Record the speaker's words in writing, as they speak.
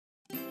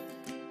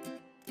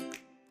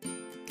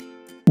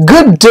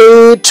Good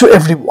day to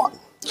everyone.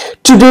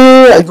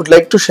 Today I would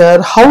like to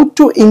share how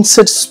to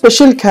insert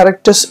special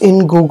characters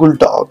in Google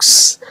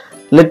Docs.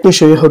 Let me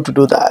show you how to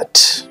do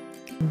that.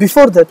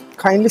 Before that,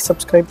 kindly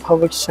subscribe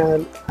HowXT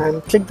channel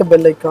and click the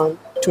bell icon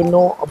to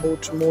know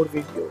about more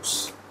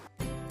videos.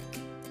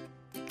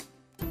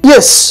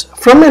 Yes,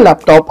 from my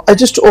laptop I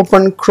just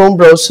open Chrome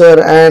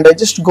browser and I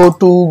just go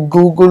to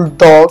Google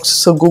Docs.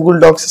 So Google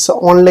Docs is an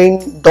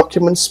online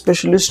document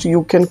specialist.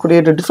 You can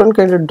create a different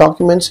kind of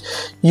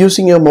documents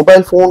using your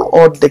mobile phone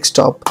or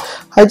desktop.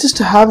 I just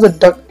have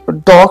the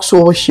docs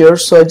over here,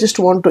 so I just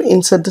want to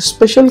insert the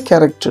special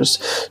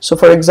characters. So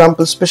for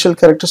example, special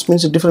characters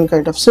means a different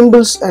kind of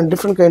symbols and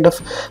different kind of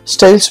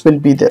styles will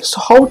be there.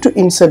 So how to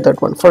insert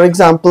that one? For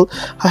example,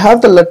 I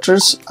have the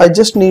letters. I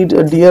just need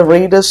dear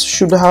readers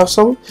should have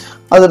some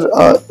other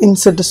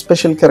insert a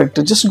special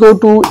character. Just go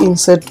to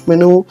insert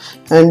menu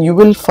and you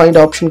will find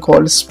option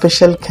called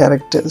special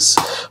characters.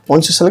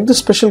 Once you select the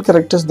special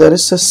characters, there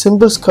is a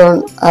symbols,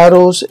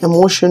 arrows,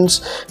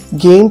 emotions,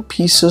 game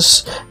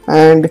pieces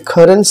and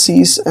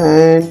currencies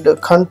and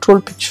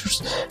control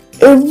pictures.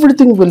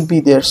 Everything will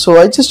be there. So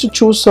I just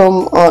choose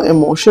some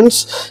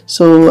emotions.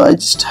 So I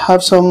just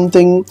have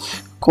something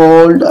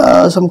called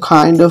some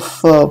kind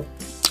of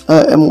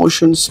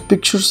emotions.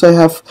 Pictures I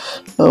have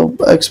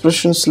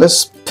expressions,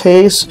 less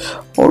space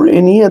or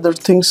any other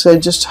things. I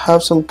just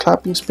have some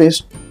clapping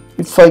space.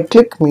 If I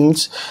click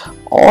means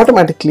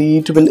automatically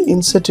it will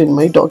insert in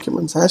my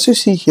documents as you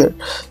see here.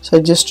 So I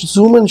just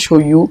zoom and show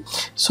you.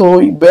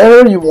 So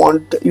wherever you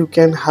want, you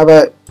can have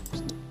a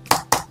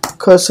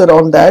cursor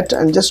on that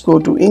and just go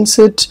to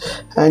insert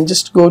and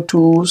just go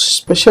to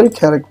special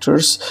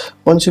characters.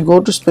 Once you go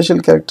to special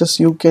characters,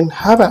 you can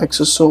have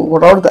access. So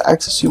what are the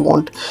access you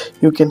want,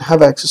 you can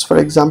have access. For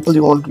example,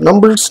 you want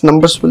numbers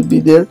will be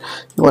there.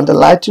 You want the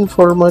Latin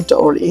format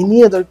or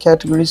any other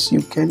categories,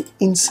 you can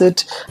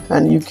insert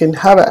and you can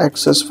have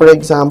access. For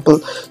example,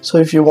 so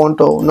if you want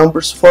a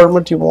numbers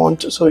format you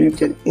want, so you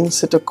can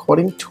insert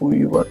according to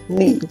your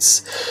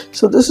needs.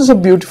 So this is a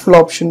beautiful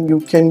option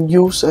you can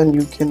use and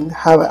you can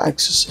have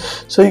access.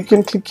 So you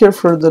can click here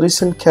for the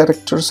recent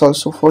characters,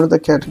 also for the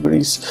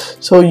categories.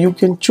 So you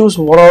can choose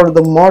what are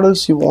the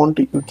models you want,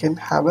 you can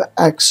have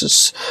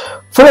access.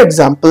 For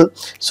example,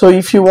 so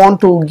if you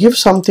want to give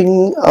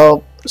something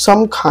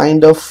some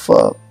kind of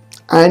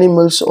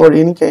animals or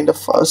any kind of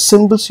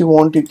symbols you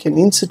want, you can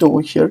insert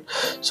over here.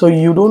 So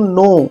you don't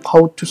know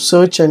how to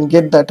search and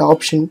get that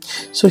option,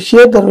 so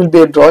here there will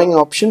be a drawing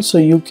option, so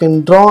you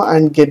can draw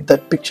and get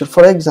that picture.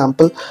 For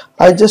example,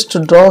 I just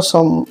draw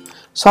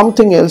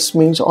something else,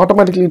 means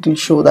automatically it will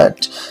show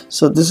that.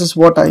 So this is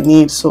what I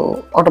need,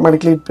 so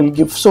automatically it will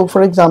give. So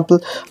for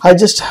example, I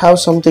just have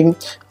something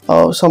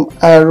some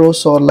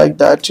arrows or like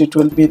that, it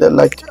will be the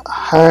like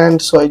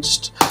hand, so I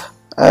just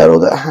arrow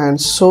the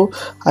hands, so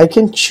I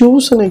can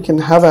choose and I can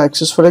have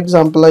access. For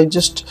example, I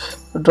just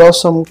draw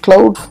some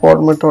cloud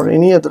format or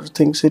any other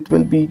things, it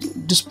will be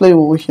display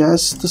over here.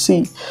 As to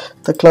see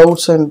the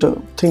clouds and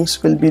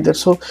things will be there,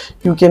 so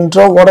you can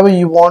draw whatever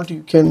you want,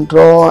 you can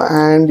draw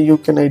and you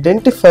can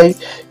identify,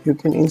 you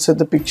can insert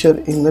the picture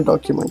in the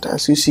document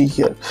as you see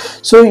here.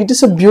 So it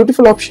is a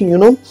beautiful option, you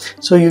know.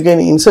 So you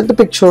can insert the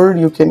picture,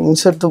 you can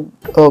insert the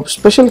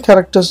special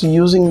characters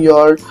using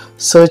your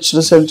search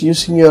result,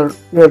 using your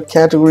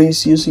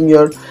categories, using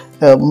your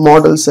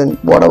models, and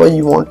whatever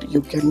you want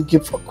you can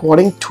give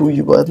according to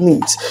your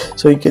needs.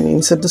 So you can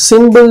insert the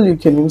symbol, you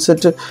can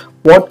insert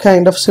what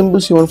kind of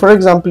symbols you want. For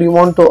example, you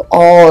want to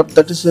or,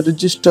 that is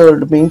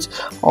registered means,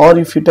 or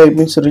if you type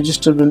means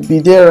register will be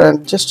there,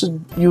 and just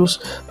to use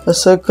a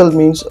circle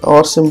means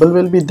or symbol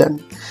will be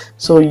done.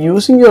 So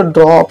using your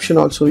draw option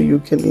also you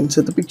can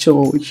insert the picture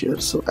over here.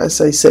 So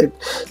as I said,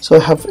 so I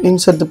have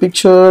insert the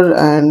picture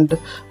and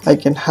I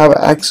can have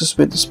access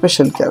with the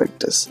special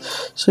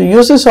characters. So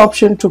use this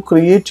option to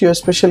create your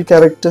special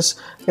characters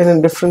in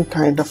a different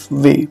kind of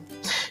way.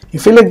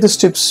 If you like these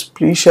tips,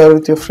 please share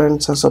with your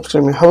friends and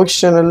subscribe my HowXT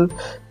channel.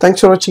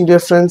 Thanks for watching, dear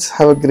friends.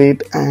 Have a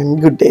great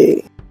and good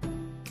day.